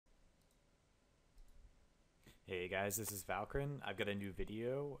Hey guys, this is Valkrin. I've got a new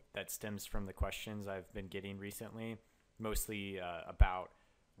video that stems from the questions I've been getting recently, mostly about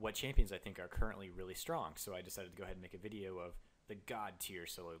what champions I think are currently really strong. So I decided to go ahead and make a video of the god tier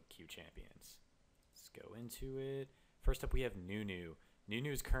solo queue champions. Let's go into it. First up, we have Nunu.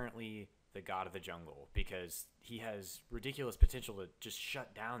 Nunu is currently the god of the jungle because he has ridiculous potential to just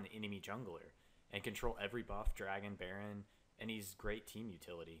shut down the enemy jungler and control every buff, dragon, baron, and he's great team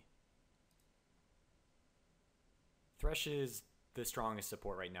utility. Thresh is the strongest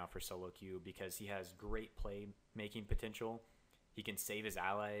support right now for solo queue because he has great play making potential. He can save his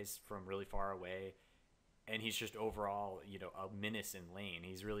allies from really far away, and he's just overall, a menace in lane.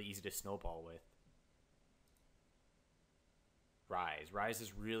 He's really easy to snowball with. Ryze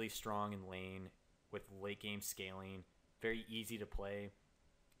is really strong in lane with late game scaling, very easy to play.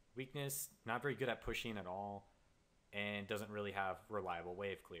 Weakness, not very good at pushing at all, and doesn't really have reliable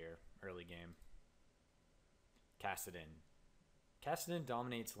wave clear early game. Kassadin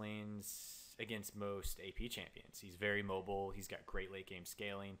dominates lanes against most AP champions. He's very mobile. He's got great late game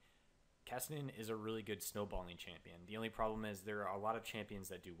scaling. Kassadin is a really good snowballing champion. The only problem is there are a lot of champions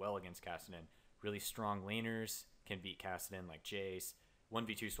that do well against Kassadin. Really strong laners can beat Kassadin like Jace.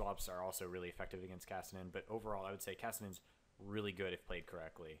 1v2 swaps are also really effective against Kassadin, but overall I would say Kassadin's really good if played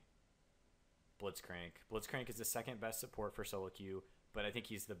correctly. Blitzcrank is the second best support for solo queue, but I think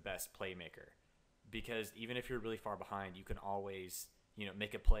he's the best playmaker. Because even if you're really far behind, you can always,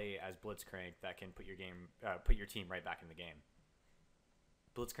 make a play as Blitzcrank that can put your team right back in the game.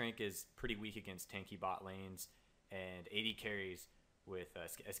 Blitzcrank is pretty weak against tanky bot lanes and AD carries with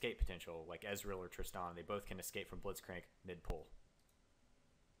escape potential like Ezreal or Tristan. They both can escape from Blitzcrank mid-pull.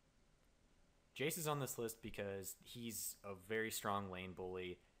 Jace is on this list because he's a very strong lane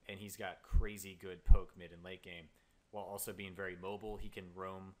bully and he's got crazy good poke mid and late game. While also being very mobile, he can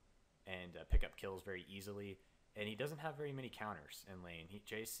roam and pick up kills very easily, and he doesn't have very many counters in lane.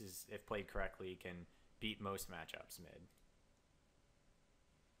 Jace is, if played correctly, can beat most matchups mid.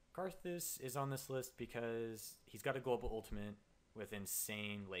 Karthus is on this list because he's got a global ultimate with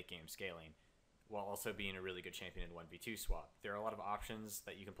insane late game scaling, while also being a really good champion in 1v2 swap. There are a lot of options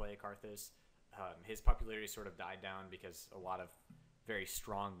that you can play at Karthus. His popularity sort of died down because a lot of very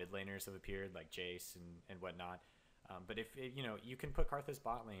strong mid laners have appeared, like Jace and whatnot. But if you can put Karthus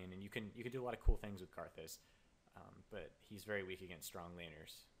bot lane, and you can do a lot of cool things with Karthus, but he's very weak against strong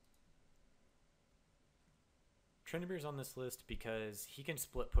laners. Tryndamere on this list because he can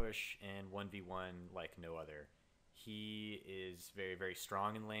split push and 1v1 like no other. He is very, very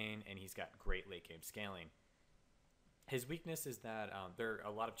strong in lane, and he's got great late game scaling. His weakness is that there are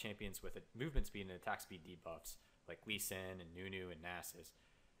a lot of champions with movement speed and attack speed debuffs, like Lee Sin and Nunu and Nasus.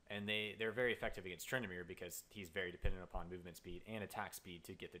 And they're very effective against Tryndamere because he's very dependent upon movement speed and attack speed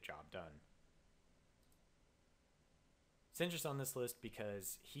to get the job done. Syndra's on this list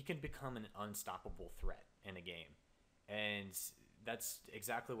because he can become an unstoppable threat in a game. And that's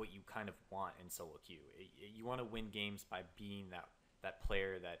exactly what you kind of want in solo queue. You want to win games by being that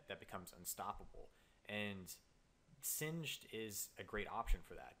player that becomes unstoppable. And Singed is a great option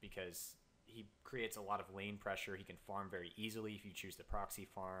for that because he creates a lot of lane pressure. He can farm very easily if you choose to proxy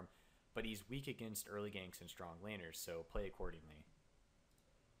farm, but he's weak against early ganks and strong laners, so play accordingly.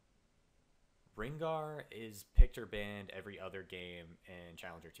 Rengar is picked or banned every other game in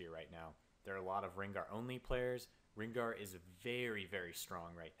Challenger tier right now. There are a lot of Rengar only players. Rengar is very, very strong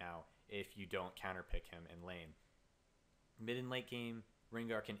right now if you don't counterpick him in lane. Mid and late game,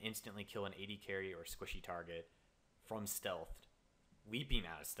 Rengar can instantly kill an AD carry or squishy target from stealth, leaping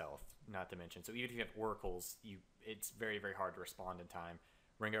out of stealth, not to mention. So even if you have oracles, it's very, very hard to respond in time.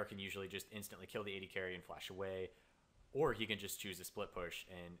 Rengar can usually just instantly kill the AD carry and flash away, or he can just choose a split push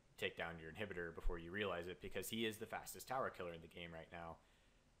and take down your inhibitor before you realize it, because he is the fastest tower killer in the game right now.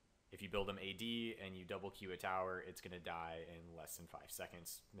 If you build him AD and you double Q a tower, it's going to die in less than 5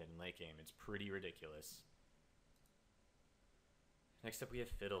 seconds mid and late game. It's pretty ridiculous. Next up, we have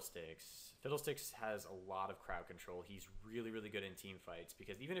Fiddlesticks. Fiddlesticks has a lot of crowd control. He's really, really good in team fights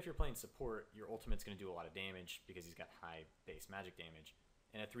because even if you're playing support, your ultimate's going to do a lot of damage because he's got high base magic damage.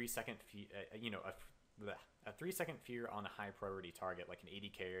 And a 3-second, a 3-second fear on a high priority target like an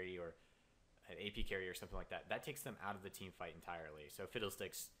AD carry or an AP carry or something like that, that takes them out of the team fight entirely. So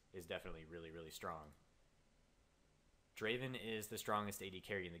Fiddlesticks is definitely really, really strong. Draven is the strongest AD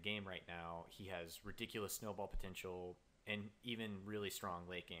carry in the game right now. He has ridiculous snowball potential and even really strong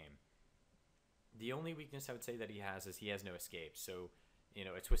late game. The only weakness I would say that he has is he has no escape. So,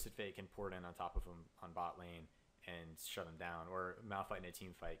 a Twisted Fate can pour it in on top of him on bot lane and shut him down. Or Malphite in a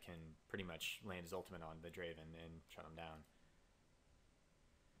team fight can pretty much land his ultimate on the Draven and shut him down.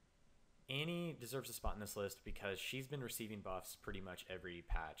 Annie deserves a spot in this list because she's been receiving buffs pretty much every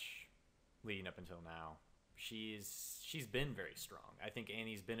patch leading up until now. She's been very strong. I think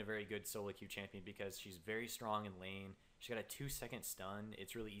Annie's been a very good solo queue champion because she's very strong in lane. She's got a 2-second stun.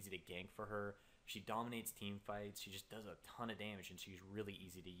 It's really easy to gank for her. She dominates team fights. She just does a ton of damage, and she's really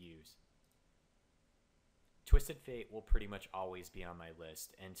easy to use. Twisted Fate will pretty much always be on my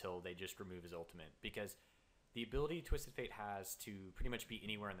list until they just remove his ultimate, because the ability Twisted Fate has to pretty much be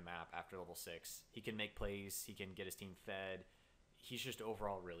anywhere on the map after level 6. He can make plays. He can get his team fed. He's just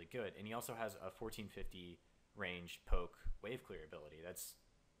overall really good. And he also has a 1450 range poke wave clear ability. That's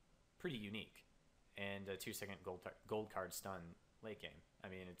pretty unique. And a 2-second gold card stun late game. I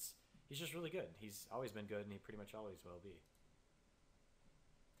mean, he's just really good. He's always been good, and he pretty much always will be.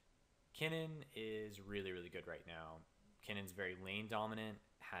 Kennen is really, really good right now. Kennen's very lane dominant,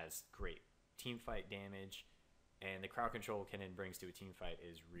 has great team fight damage, and the crowd control Kennen brings to a team fight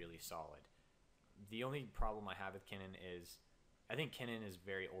is really solid. The only problem I have with Kennen is I think Kennen is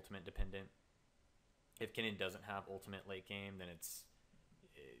very ultimate dependent. If Kennen doesn't have ultimate late game, then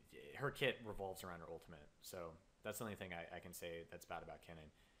her kit revolves around her ultimate. So that's the only thing I can say that's bad about Kennen.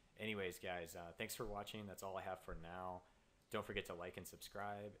 Anyways, guys, thanks for watching. That's all I have for now. Don't forget to like and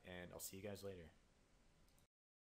subscribe, and I'll see you guys later.